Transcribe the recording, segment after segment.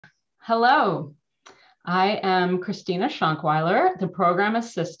Hello, I am Christina Shonkwiler, the program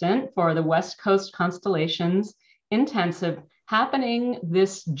assistant for the West Coast Constellations Intensive happening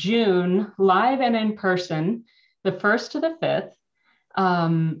this June, live and in person, the 1st to the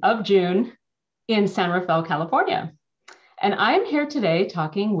 5th of June in San Rafael, California. And I'm here today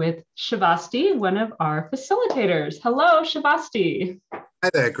talking with Shavasti, one of our facilitators. Hello, Shavasti. Hi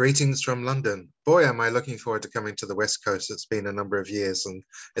there, greetings from London. Boy, am I looking forward to coming to the West Coast. It's been a number of years and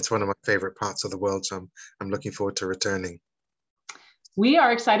it's one of my favorite parts of the world, so I'm looking forward to returning. We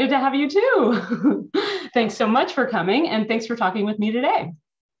are excited to have you too. Thanks so much for coming and thanks for talking with me today.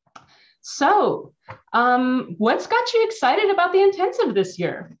 So, what's got you excited about the intensive this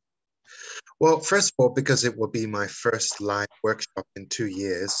year? Well, first of all, because it will be my first live workshop in 2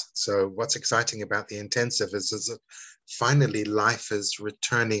 years. So what's exciting about the intensive is that finally life is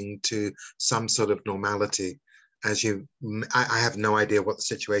returning to some sort of normality. I have no idea what the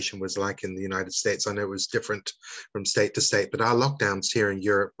situation was like in the United States. I know it was different from state to state, but our lockdowns here in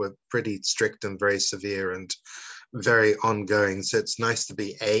Europe were pretty strict and very severe and very ongoing. So it's nice to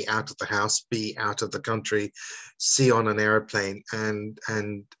be A, out of the house, B, out of the country, C, on an airplane, and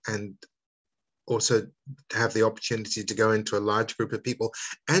also to have the opportunity to go into a large group of people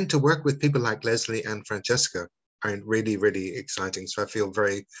and to work with people like Leslie and Francesca are really, really exciting. So I feel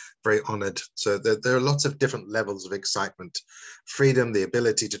very, very honored. So there are lots of different levels of excitement: freedom, the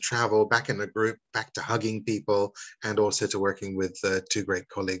ability to travel, back in a group, back to hugging people, and also to working with 2 great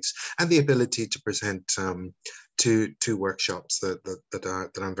colleagues, and the ability to present two workshops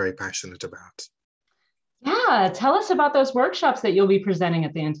that I'm very passionate about. Yeah, tell us about those workshops that you'll be presenting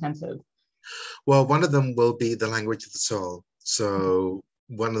at the intensive. Well, one of them will be the language of the soul. So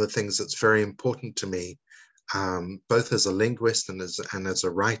one of the things that's very important to me, both as a linguist and as a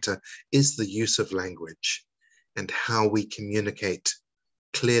writer, is the use of language and how we communicate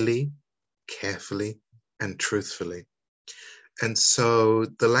clearly, carefully, and truthfully. And so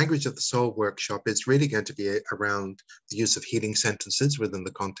the language of the soul workshop is really going to be around the use of healing sentences within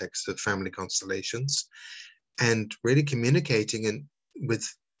the context of family constellations, and really communicating with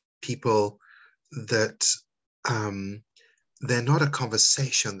people that they're not a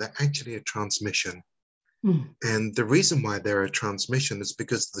conversation, they're actually a transmission. And the reason why they're a transmission is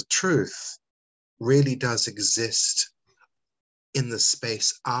because the truth really does exist in the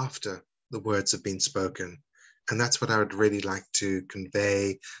space after the words have been spoken. And that's what I would really like to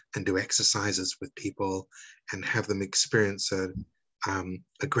convey and do exercises with people and have them experience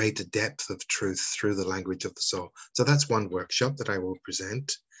a greater depth of truth through the language of the soul. So that's one workshop that I will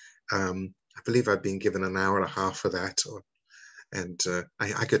present. I believe I've been given an hour and a half for that, and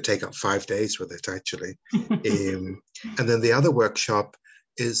I could take up 5 days with it, actually. And then the other workshop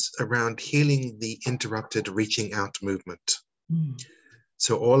is around healing the interrupted reaching out movement.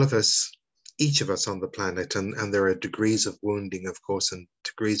 So all of us, each of us on the planet, and there are degrees of wounding, of course, and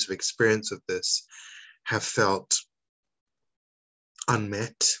degrees of experience of this, have felt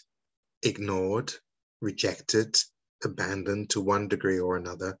unmet, ignored, rejected, abandoned to one degree or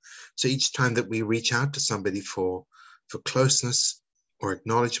another. So each time that we reach out to somebody for closeness or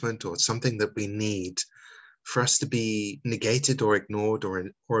acknowledgement or something that we need, for us to be negated or ignored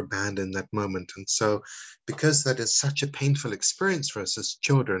or abandoned that moment. And so because that is such a painful experience for us as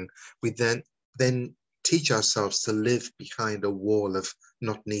children, we then teach ourselves to live behind a wall of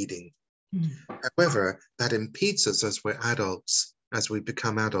not needing. However, that impedes us as we're adults, as we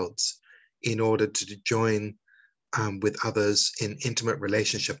become adults, in order to join with others in intimate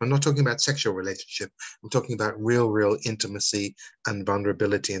relationship. I'm not talking about sexual relationship. I'm talking about real intimacy and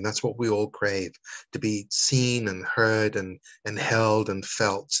vulnerability. And that's what we all crave, to be seen and heard and held and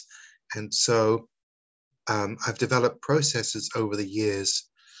felt. And so I've developed processes over the years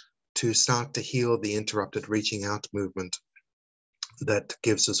to start to heal the interrupted reaching out movement that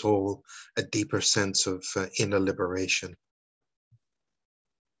gives us all a deeper sense of inner liberation.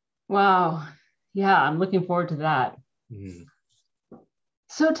 Wow. Yeah, I'm looking forward to that.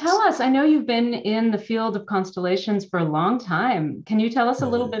 So tell us, I know you've been in the field of constellations for a long time. Can you tell us a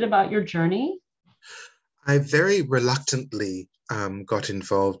little bit about your journey? I very reluctantly got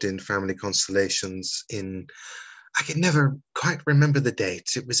involved in family constellations I can never quite remember the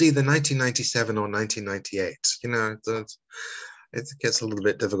date. It was either 1997 or 1998. You know, it gets a little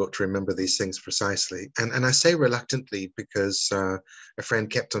bit difficult to remember these things precisely. And I say reluctantly because a friend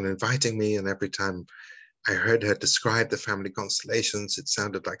kept on inviting me, and every time I heard her describe the family constellations, it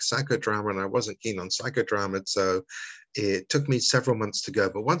sounded like psychodrama, and I wasn't keen on psychodrama. So it took me several months to go.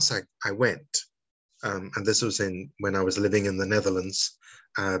 But once I went, and this was when I was living in the Netherlands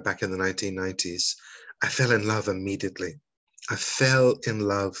back in the 1990s, I fell in love immediately. I fell in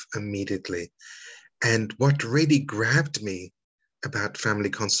love immediately. And what really grabbed me about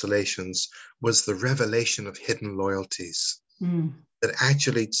family constellations was the revelation of hidden loyalties. Mm. That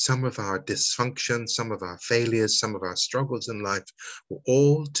actually some of our dysfunction, some of our failures, some of our struggles in life were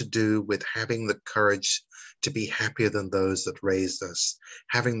all to do with having the courage to be happier than those that raised us,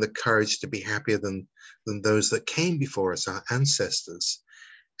 having the courage to be happier than those that came before us, our ancestors.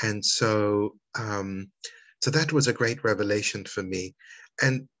 And so, so that was a great revelation for me.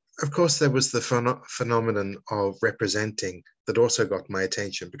 And of course, there was the phenomenon of representing that also got my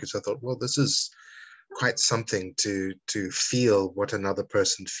attention, because I thought, well, this is quite something to feel what another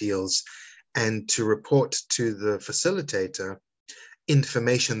person feels and to report to the facilitator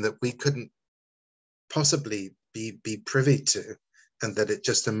information that we couldn't possibly be privy to, and that it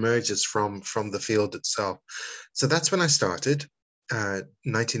just emerges from the field itself. So that's when I started,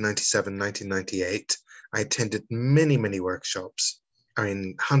 1997, 1998. I attended many workshops. I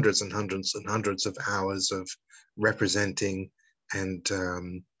mean, hundreds and hundreds and hundreds of hours of representing, and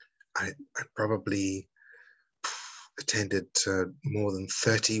I probably attended more than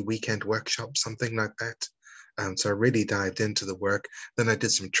 30 weekend workshops, something like that. So I really dived into the work. Then I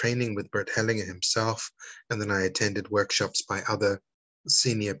did some training with Bert Hellinger himself, and then I attended workshops by other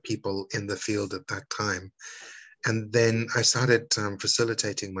senior people in the field at that time. And then I started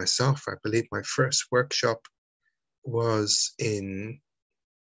facilitating myself. I believe my first workshop was in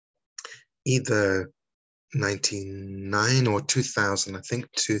either 1999 or 2000, I think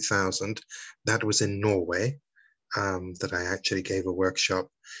 2000. That was in Norway, that I actually gave a workshop.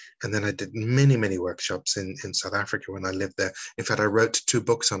 And then I did many workshops in South Africa when I lived there. In fact, I wrote 2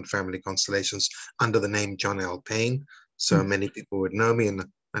 books on family constellations under the name John L. Payne. So many people would know me, and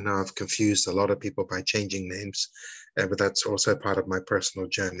I know I've confused a lot of people by changing names, but that's also part of my personal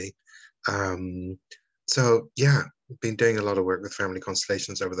journey. So yeah, I've been doing a lot of work with family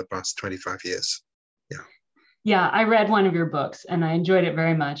constellations over the past 25 years. Yeah. Yeah, I read one of your books and I enjoyed it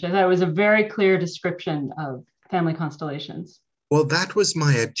very much. I thought it was a very clear description of family constellations. Well, that was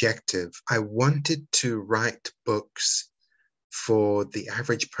my objective. I wanted to write books for the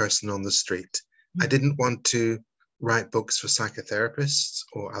average person on the street. I didn't want to write books for psychotherapists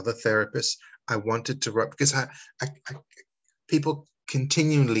or other therapists. I wanted to write, because people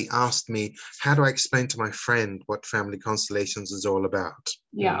continually asked me, how do I explain to my friend what family constellations is all about?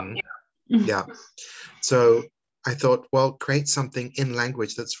 Yeah. Yeah. So I thought, well, create something in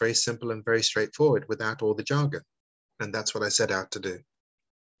language that's very simple and very straightforward without all the jargon. And that's what I set out to do.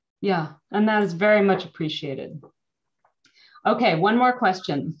 Yeah, and that is very much appreciated. Okay, one more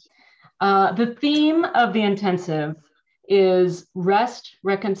question. The theme of the intensive is rest,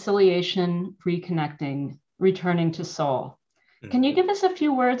 reconciliation, reconnecting, returning to soul. Can you give us a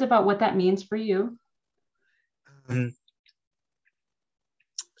few words about what that means for you?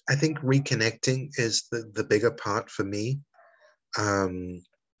 I think reconnecting is the bigger part for me. I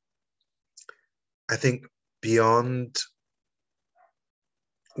think beyond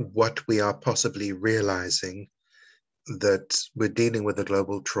what we are possibly realizing, that we're dealing with a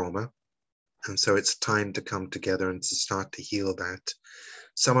global trauma. And so it's time to come together and to start to heal that.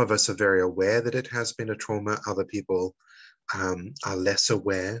 Some of us are very aware that it has been a trauma. Other people are less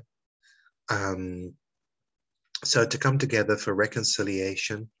aware. So to come together for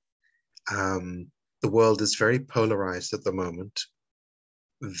reconciliation. The world is very polarized at the moment.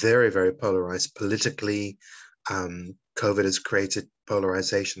 Very polarized politically. COVID has created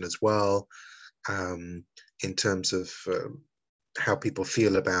polarization as well, in terms of how people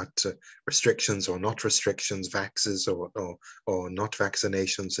feel about restrictions or not restrictions, vaxes or not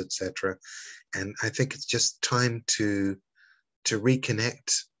vaccinations, etc. And I think it's just time to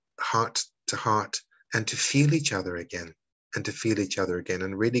reconnect heart to heart and to feel each other again, and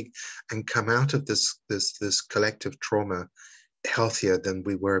really come out of this collective trauma healthier than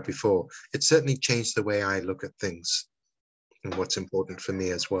we were before. It certainly changed the way I look at things and what's important for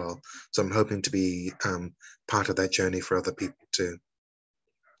me as well. So I'm hoping to be part of that journey for other people too.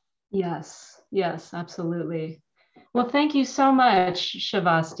 Yes, absolutely. Well, thank you so much,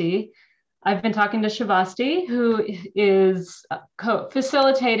 Shavasti. I've been talking to Shavasti, who is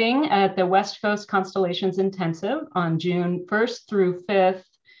facilitating at the West Coast Constellations Intensive on June 1st through 5th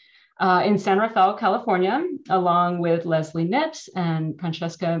in San Rafael, California, along with Leslie Nips and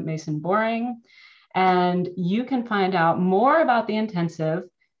Francesca Mason-Boring. And you can find out more about the intensive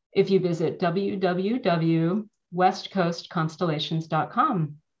if you visit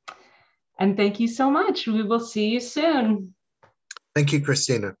www.westcoastconstellations.com. And thank you so much. We will see you soon. Thank you,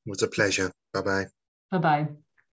 Christina. It was a pleasure. Bye-bye. Bye-bye.